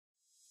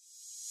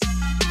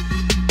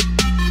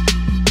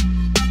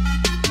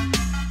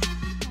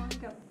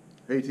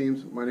Hey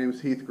teams, my name is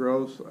Heath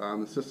Groves.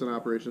 I'm Assistant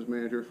Operations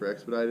Manager for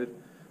Expedited.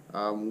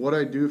 What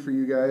I do for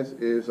you guys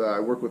is I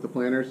work with the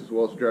planners as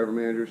well as driver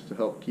managers to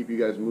help keep you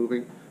guys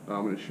moving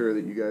and ensure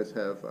that you guys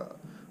have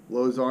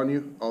loads on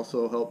you.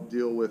 Also help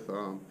deal with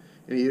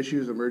any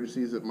issues,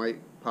 emergencies that might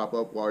pop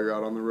up while you're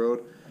out on the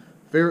road.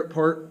 Favorite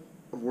part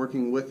of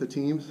working with the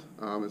teams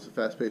is a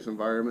fast-paced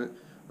environment,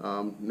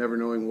 never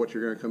knowing what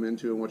you're going to come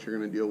into and what you're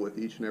going to deal with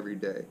each and every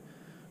day.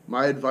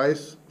 My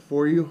advice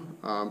for you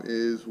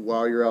is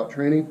while you're out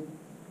training,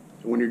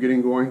 when you're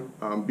getting going,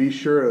 be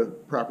sure to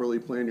properly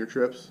plan your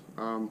trips.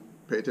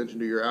 Pay attention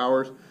to your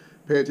hours.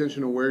 Pay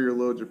attention to where your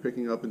loads are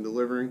picking up and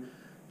delivering,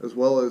 as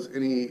well as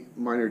any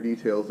minor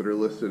details that are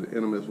listed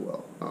in them as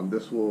well.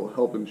 This will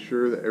help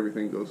ensure that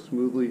everything goes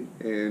smoothly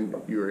and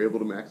you are able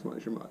to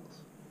maximize your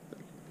miles.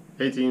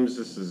 Hey teams,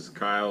 this is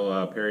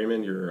Kyle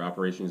Perryman, your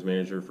operations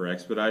manager for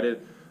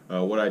Expedited.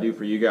 What I do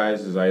for you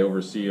guys is I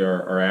oversee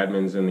our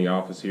admins in the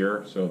office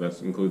here, so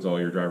that includes all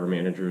your driver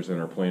managers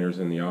and our planners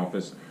in the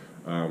office,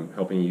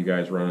 helping you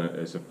guys run it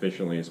as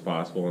efficiently as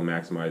possible and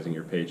maximizing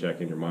your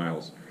paycheck and your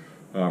miles.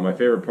 My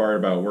favorite part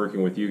about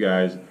working with you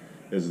guys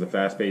is the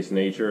fast-paced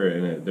nature,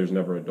 and there's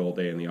never a dull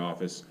day in the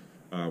office,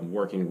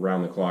 working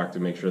around the clock to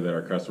make sure that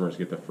our customers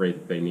get the freight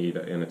that they need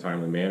in a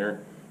timely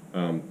manner.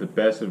 The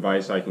best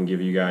advice I can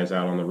give you guys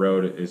out on the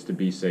road is to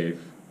be safe.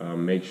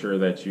 Make sure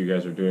that you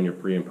guys are doing your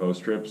pre and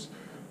post trips.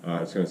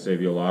 It's going to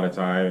save you a lot of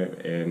time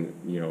and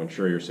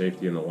ensure your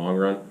safety in the long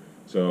run.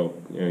 So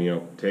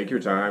take your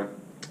time.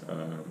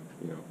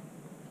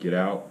 Get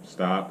out,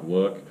 stop,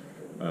 look,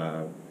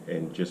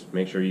 and just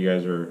make sure you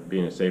guys are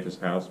being as safe as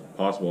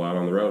possible out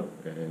on the road.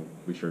 And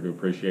we sure do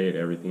appreciate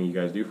everything you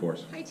guys do for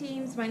us. Hi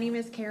teams, my name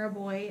is Kara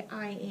Boy.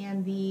 I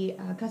am the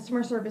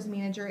customer service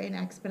manager in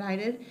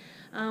Expedited.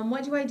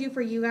 What do I do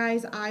for you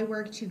guys? I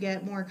work to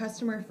get more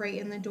customer freight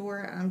in the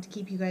door to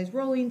keep you guys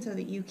rolling so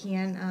that you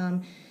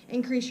can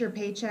increase your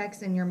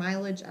paychecks and your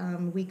mileage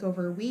week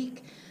over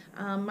week.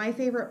 My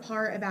favorite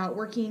part about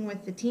working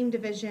with the team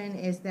division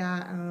is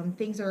that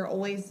things are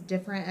always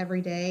different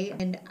every day,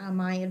 and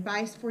my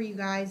advice for you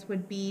guys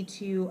would be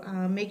to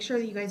make sure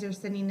that you guys are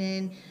sending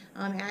in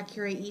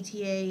accurate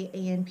ETA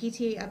and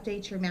PTA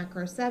updates, your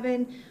macro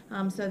 7,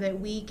 so that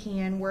we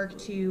can work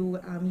to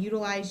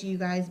utilize you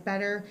guys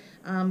better,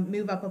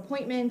 move up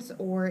appointments,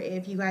 or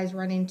if you guys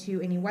run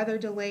into any weather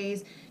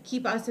delays,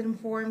 keep us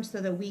informed so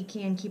that we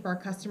can keep our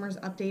customers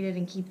updated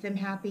and keep them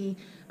happy.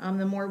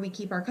 The more we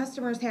keep our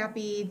customers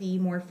happy, the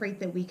more freight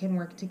that we can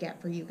work to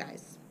get for you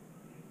guys.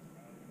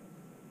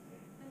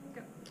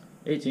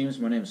 Hey teams,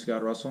 my name is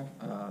Scott Russell.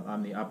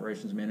 I'm the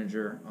operations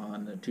manager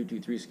on the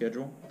 223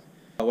 schedule.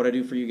 What I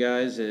do for you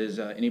guys is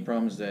any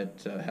problems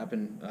that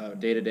happen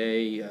day to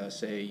day,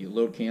 say your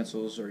load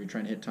cancels or you're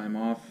trying to hit time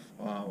off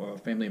or a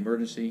family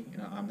emergency,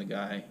 I'm the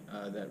guy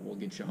that will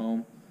get you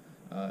home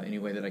any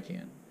way that I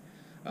can.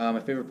 My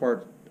favorite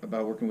part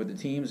about working with the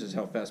teams is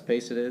how fast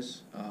paced it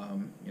is.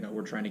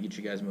 We're trying to get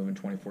you guys moving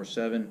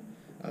 24/7,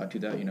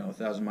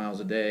 1,000 miles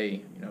a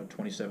day,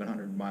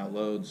 2,700 mile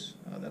loads.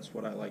 That's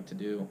what I like to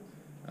do,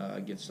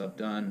 get stuff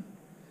done.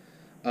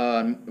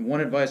 One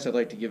advice I'd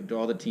like to give to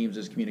all the teams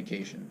is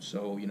communication.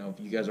 So, if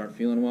you guys aren't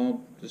feeling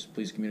well, just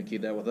please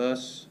communicate that with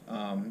us.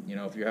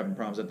 If you're having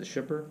problems at the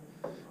shipper,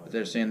 if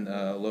they're saying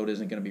the load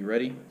isn't going to be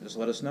ready, just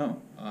let us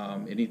know.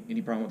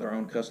 Any problem with our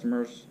own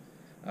customers,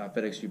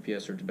 FedEx,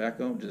 UPS, or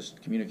Tobacco,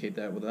 just communicate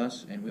that with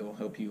us, and we will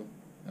help you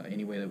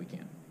any way that we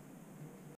can.